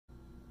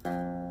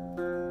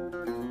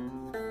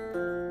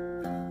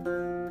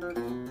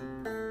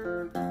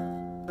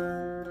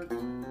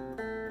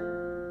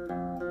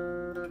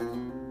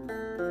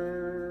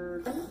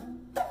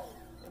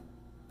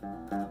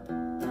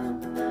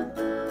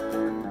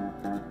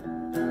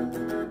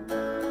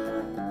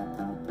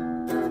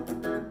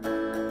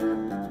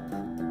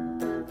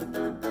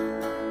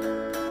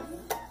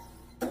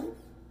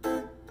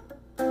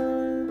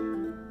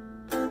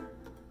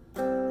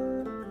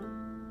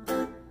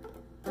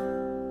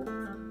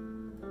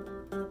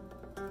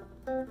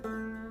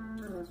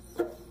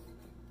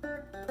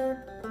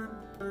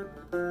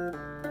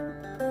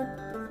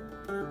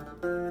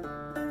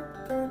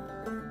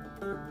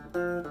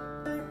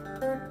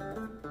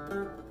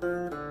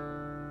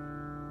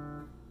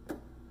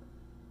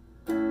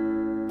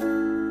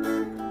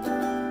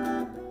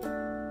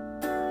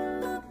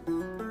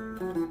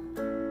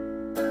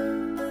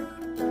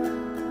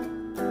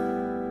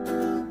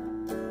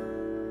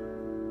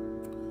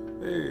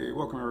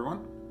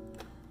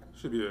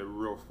Should be a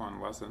real fun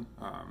lesson.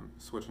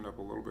 Switching up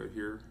a little bit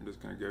here. I'm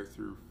just going to go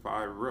through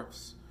 5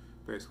 riffs,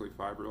 basically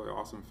 5 really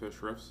awesome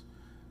Phish riffs.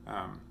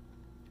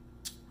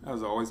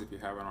 As always, if you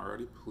haven't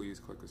already, please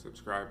click the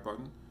subscribe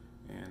button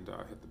and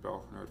hit the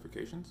bell for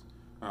notifications.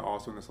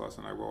 Also in this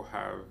lesson, I will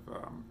have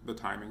the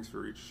timings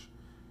for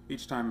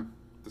each time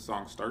the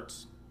song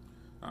starts.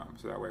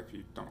 So that way, if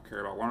you don't care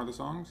about one of the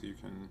songs, you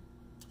can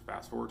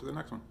fast forward to the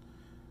next one.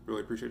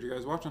 Really appreciate you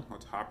guys watching.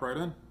 Let's hop right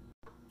in.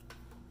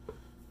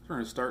 So we're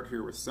going to start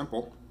here with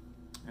simple,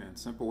 and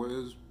simple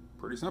is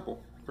pretty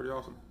simple, pretty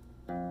awesome.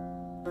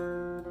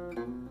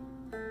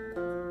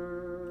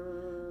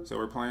 So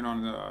we're playing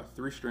on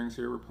 3 strings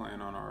here. We're playing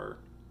on our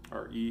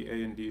E,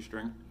 A, and D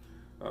string.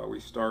 We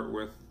start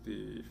with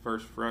the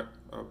 1st fret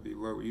of the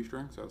low E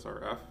string, so that's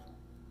our F.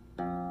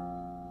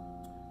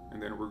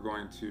 And then we're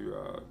going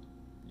to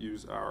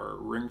use our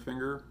ring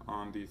finger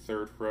on the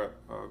 3rd fret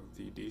of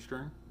the D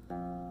string.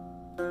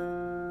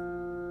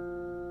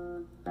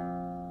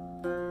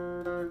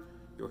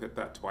 You'll hit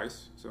that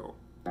twice, so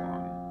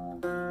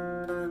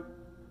 1.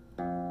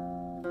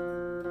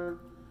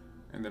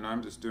 And then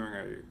I'm just doing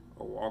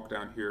a walk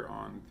down here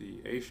on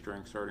the A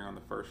string, starting on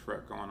the 1st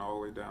fret, going all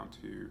the way down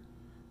to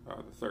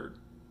the 3rd.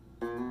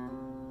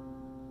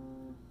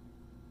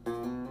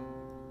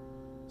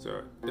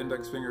 So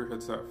index finger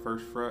hits that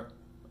 1st fret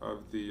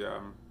of the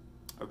A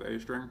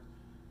string,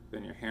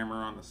 then you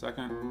hammer on the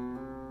 2nd,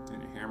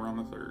 and you hammer on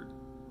the 3rd.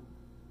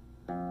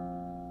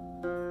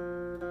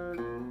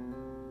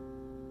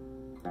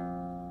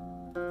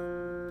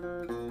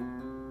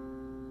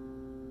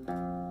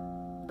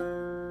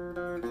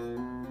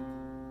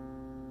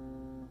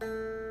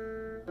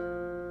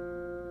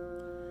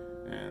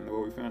 And the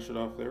way we finish it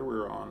off there,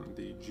 we're on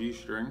the G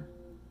string.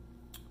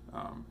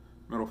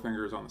 Middle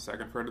finger is on the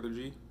 2nd fret of the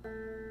G.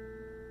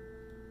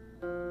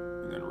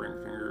 And then ring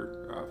finger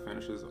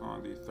finishes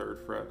on the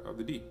 3rd fret of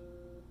the D.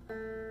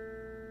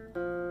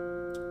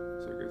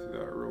 So go through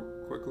that real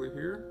quickly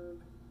here,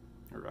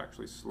 or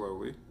actually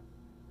slowly.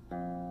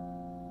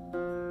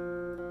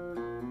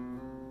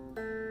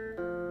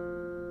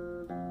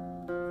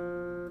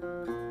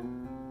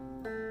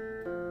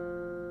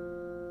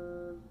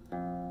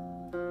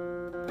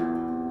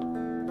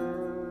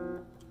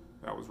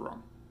 That was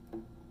wrong.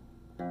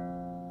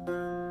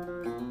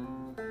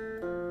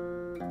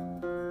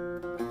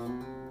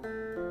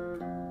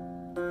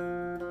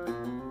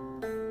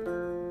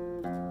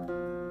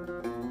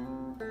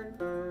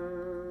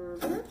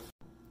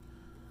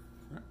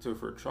 So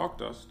for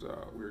Chalkdust,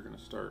 we're going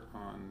to start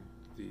on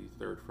the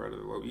 3rd fret of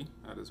the low E.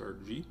 That is our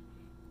G.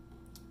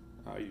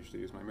 I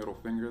usually use my middle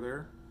finger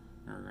there.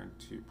 And we're going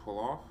to pull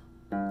off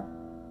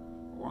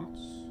once,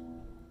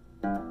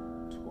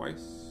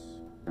 twice,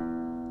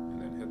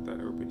 and then hit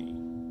that open E.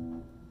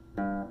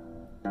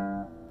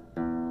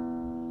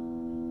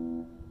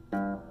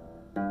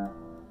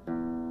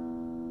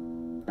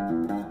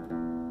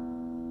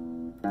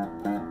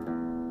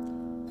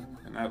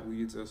 And that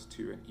leads us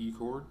to an E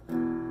chord.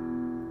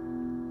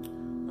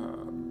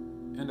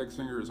 Index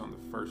finger is on the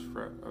 1st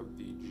fret of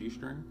the G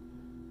string,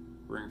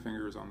 ring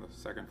finger is on the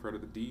 2nd fret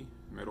of the D,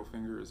 middle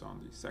finger is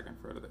on the 2nd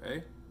fret of the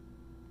A.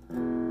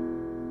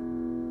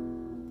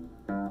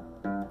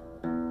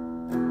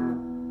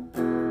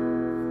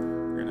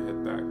 You're going to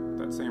hit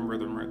that same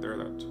rhythm right there,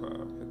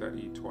 hit that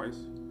E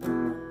twice,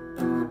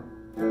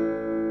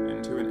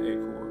 into an A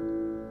chord.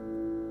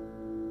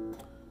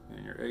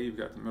 And your A, you've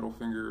got the middle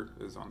finger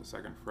is on the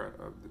 2nd fret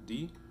of the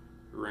D,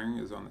 ring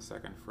is on the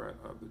 2nd fret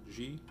of the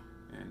G,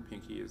 and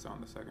pinky is on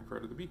the 2nd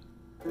fret of the B.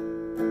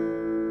 And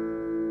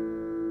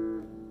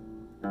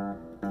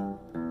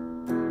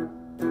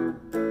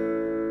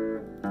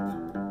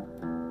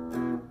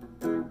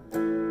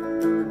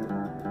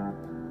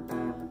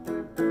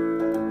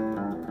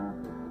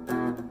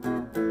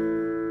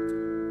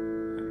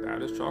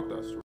that is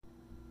Chalkdust.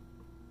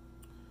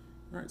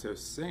 Alright, so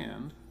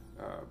sand,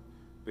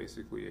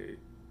 basically a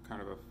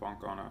kind of a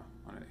funk on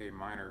an A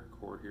minor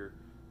chord here.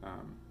 So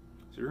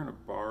you're going to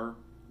bar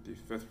the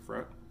 5th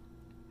fret.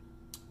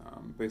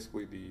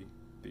 Basically the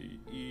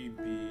E,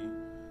 B,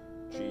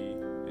 G,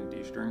 and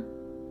D string.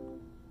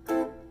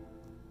 And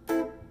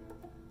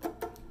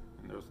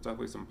there's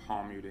definitely some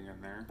palm muting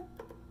in there.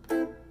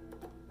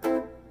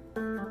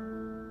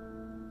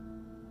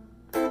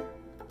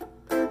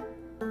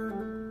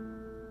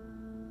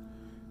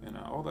 And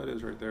all that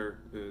is right there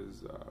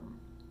is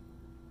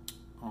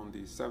on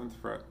the 7th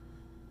fret,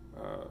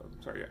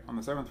 on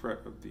the 7th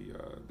fret of the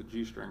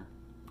G string,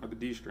 or the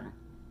D string.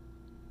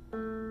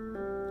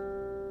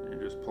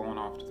 You're just pulling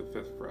off to the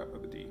 5th fret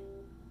of the D,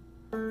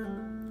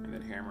 and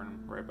then hammering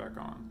right back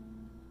on.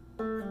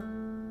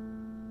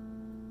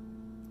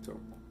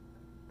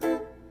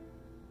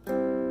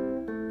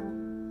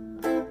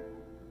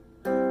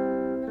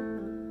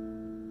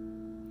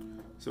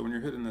 So when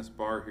you're hitting this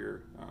bar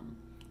here, I'm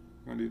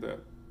going to do that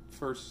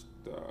first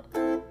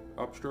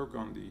upstroke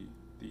on the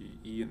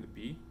E and the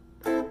B,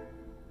 and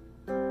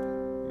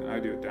then I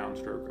do a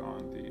downstroke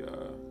on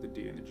the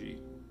D and the G.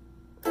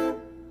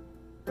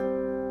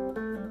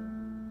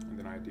 And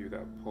then I do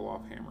that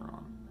pull-off hammer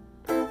on.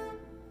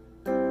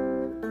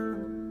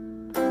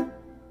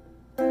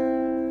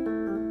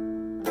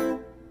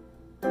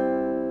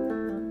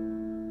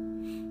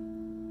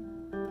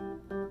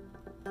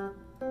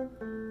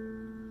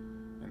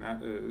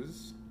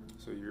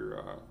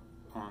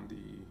 on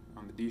the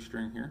D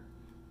string here,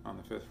 on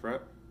the 5th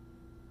fret.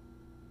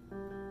 I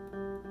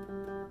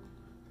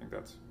think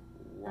that's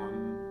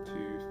 1, 2,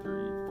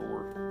 3,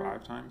 4,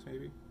 5 times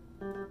maybe.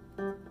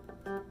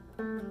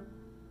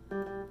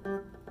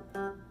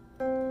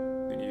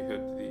 Then you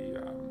hit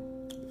the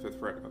 5th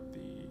fret of the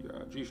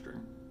G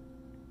string.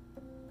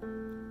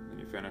 Then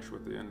you finish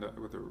with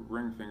the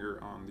ring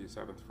finger on the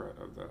 7th fret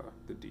of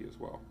the D as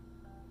well.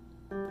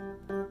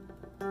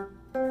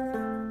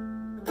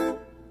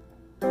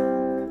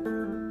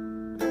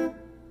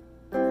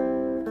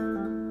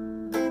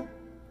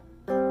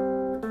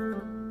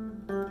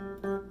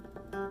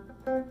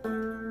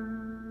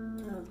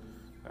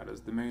 That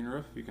is the main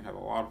riff. You can have a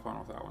lot of fun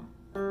with that one.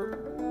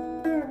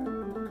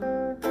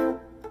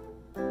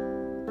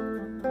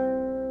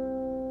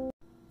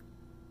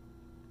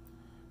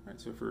 Alright,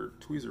 so for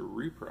Tweezer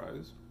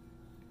Reprise,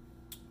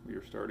 we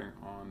are starting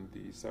on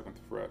the 7th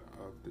fret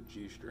of the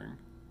G string.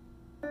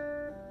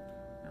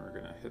 And we're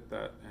going to hit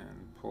that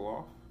and pull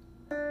off.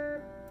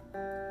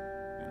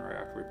 And right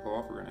after we pull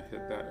off, we're going to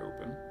hit that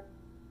open.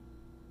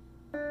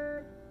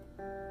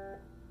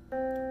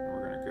 And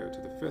we're going to go to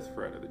the 5th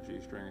fret of the G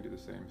string and do the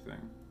same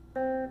thing.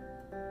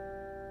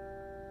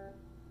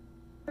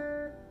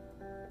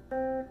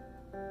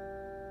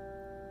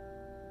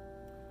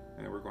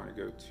 And then we're going to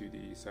go to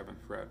the 7th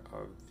fret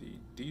of the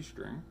D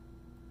string,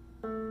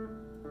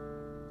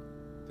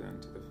 then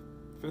to the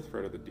 5th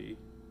fret of the D,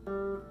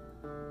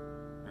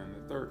 and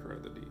the 3rd fret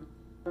of the D.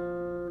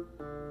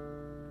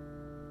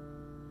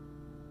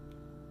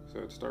 So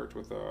it starts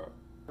with a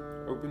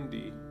open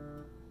D,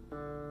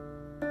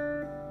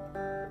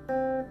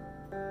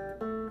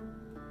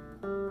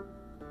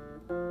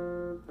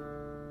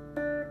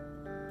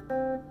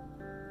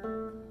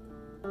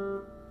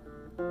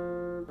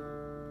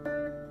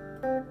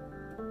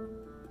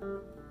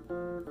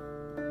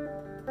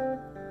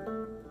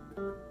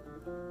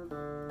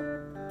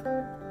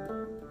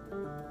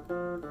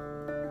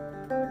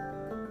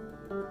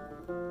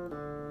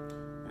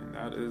 and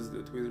that is the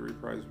Tweezer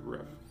Reprise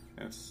riff.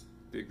 And it's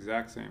the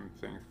exact same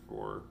thing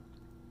for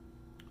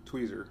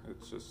Tweezer.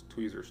 It's just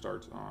Tweezer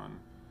starts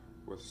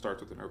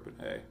with an open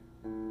A.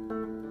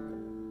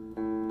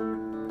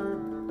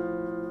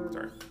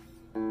 Sorry.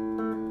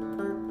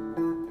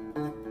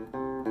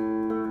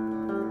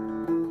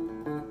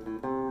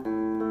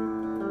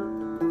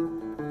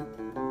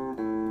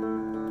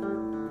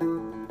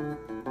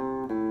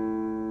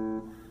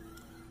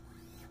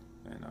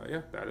 And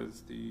yeah, that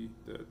is the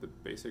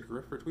basic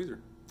riff for Tweezer.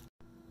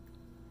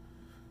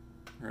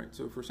 Alright,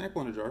 so for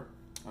Sample in a Jar,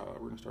 we're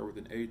going to start with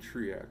an A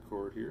triad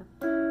chord here.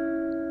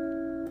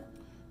 So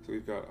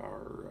we've got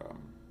our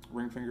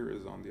ring finger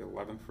is on the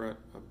 11th fret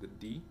of the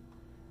D,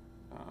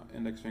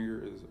 index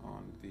finger is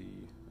on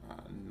the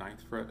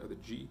 9th fret of the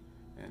G,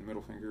 and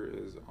middle finger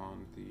is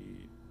on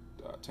the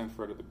 10th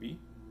fret of the B.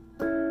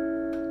 And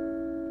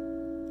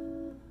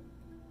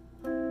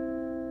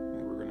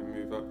we're going to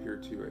move up here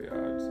to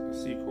a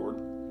C chord.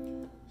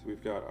 So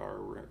we've got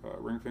our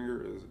ring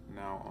finger is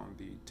now on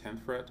the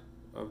 10th fret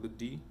of the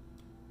D,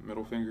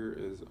 middle finger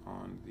is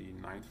on the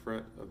 9th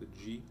fret of the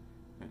G,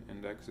 and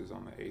index is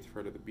on the 8th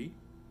fret of the B.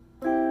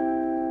 And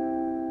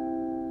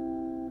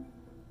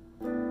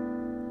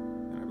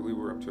I believe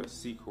we're up to a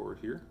C chord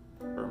here,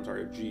 or I'm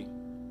sorry, a G.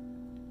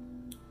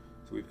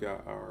 So we've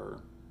got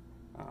our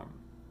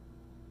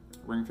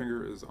ring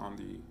finger is on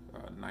the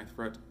 9th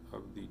fret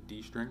of the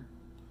D string,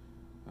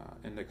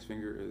 index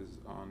finger is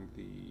on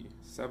the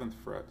 7th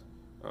fret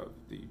of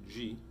the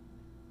G,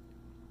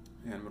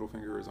 and middle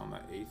finger is on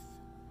the 8th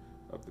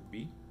of the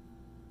B.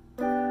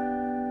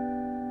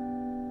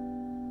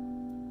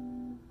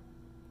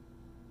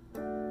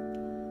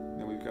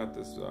 Then we've got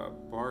this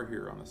bar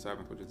here on the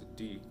 7th, which is a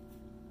D,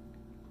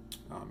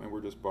 and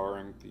we're just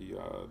barring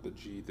the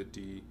G, the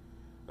D,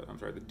 I'm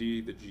sorry, the D,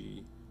 the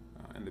G,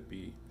 and the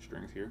B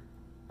strings here.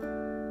 Then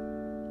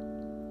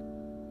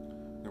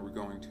we're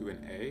going to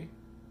an A,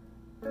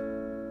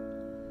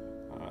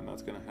 and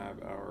that's going to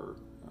have our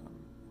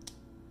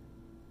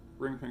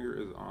ring finger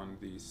is on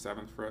the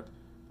 7th fret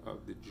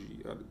of the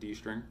D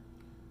string,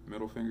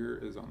 middle finger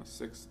is on the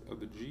 6th of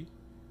the G,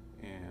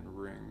 and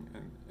ring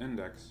and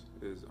index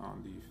is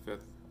on the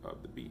 5th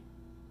of the B.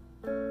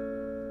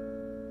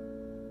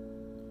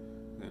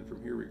 Then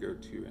from here we go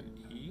to an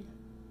E.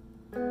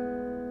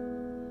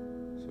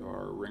 So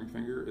our ring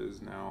finger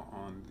is now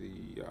on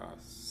the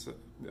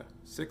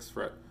 6th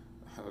fret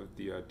of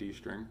the D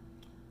string,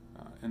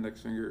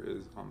 index finger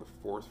is on the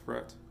 4th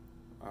fret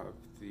of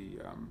the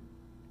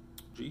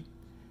G,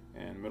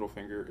 and middle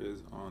finger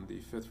is on the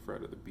 5th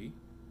fret of the B.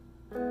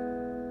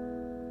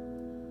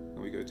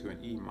 Then we go to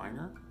an E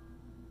minor.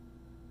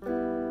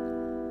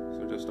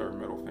 So just our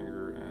middle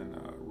finger and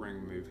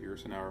ring move here.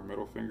 So now our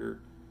middle finger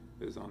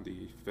is on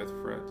the 5th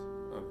fret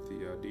of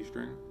the D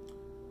string,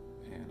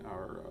 and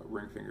our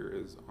ring finger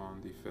is on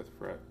the 5th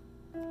fret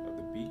of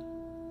the B.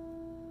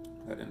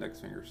 That index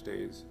finger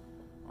stays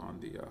on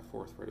the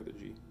 4th fret of the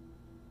G.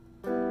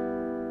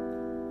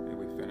 And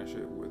we finish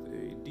it with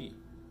a D.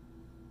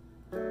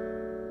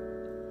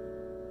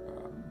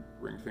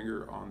 ring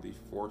finger on the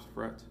 4th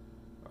fret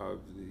of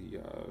the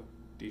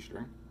D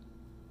string,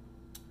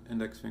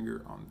 index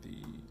finger on the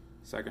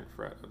 2nd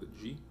fret of the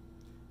G,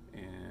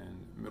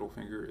 and middle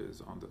finger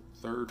is on the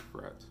 3rd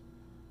fret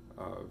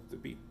of the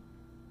B.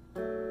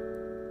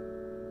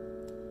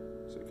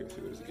 So go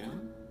through those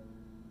again.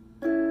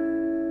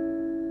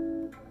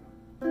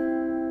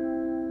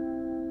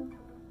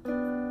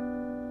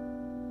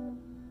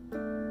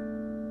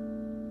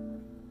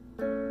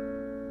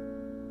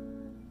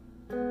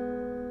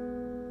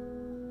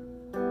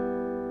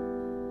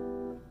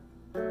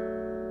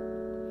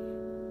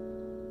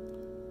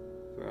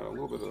 So add a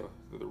little bit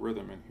of the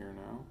rhythm in here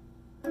now.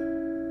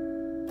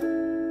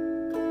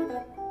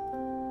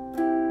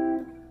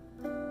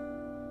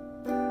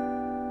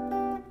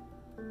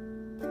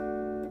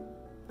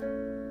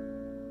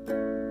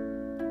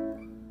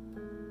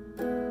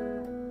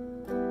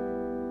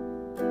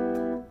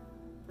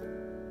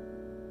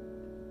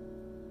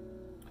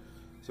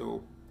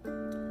 So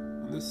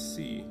on this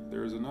C,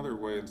 there's another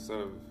way this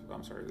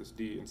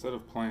D, instead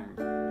of playing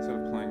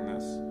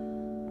this,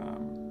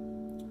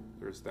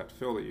 there's that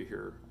fill that you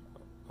hear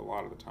a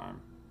lot of the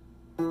time,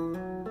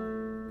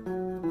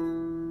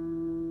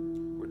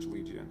 which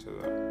leads you into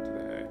the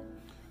A.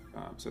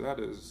 So that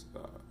is,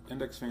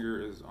 index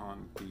finger is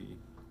on the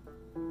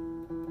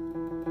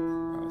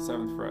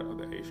 7th fret of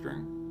the A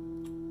string,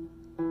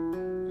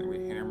 and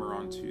we hammer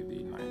onto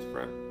the 9th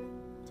fret.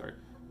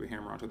 We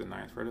hammer onto the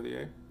 9th fret of the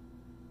A.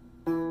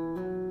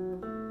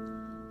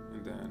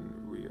 And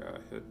then we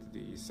hit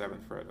the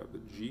 7th fret of the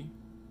G,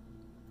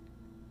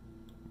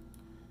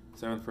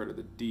 7th fret of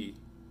the D,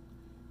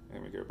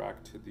 and we go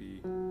back to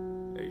the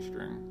A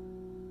string,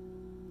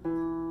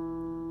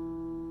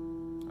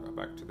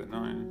 back to the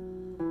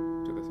 9,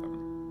 to the 7.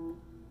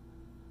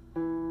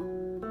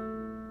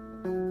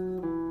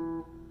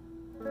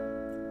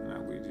 And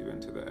that leads you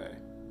into the A.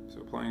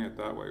 So playing it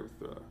that way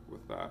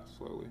with that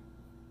slowly.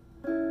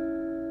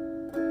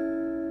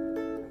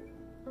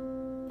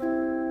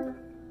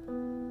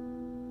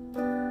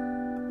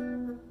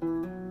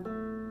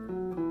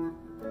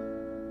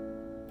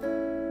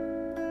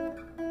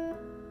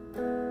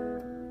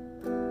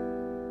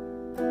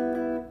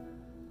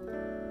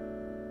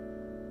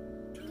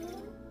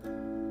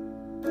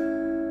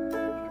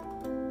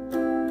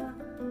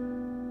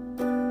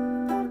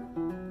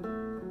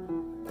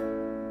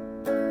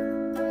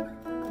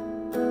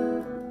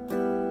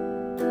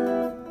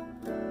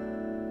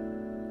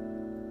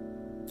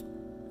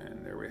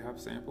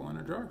 Sample in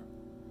a jar.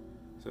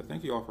 So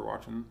thank you all for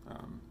watching.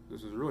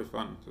 This was really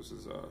fun. This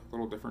is a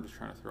little different, just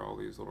trying to throw all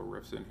these little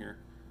riffs in here.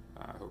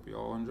 I hope you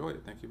all enjoyed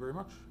it. Thank you very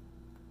much.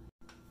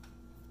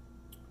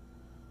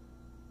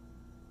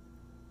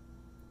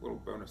 Little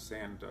bonus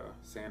sand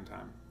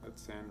time. That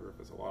sand riff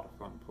is a lot of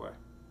fun to play.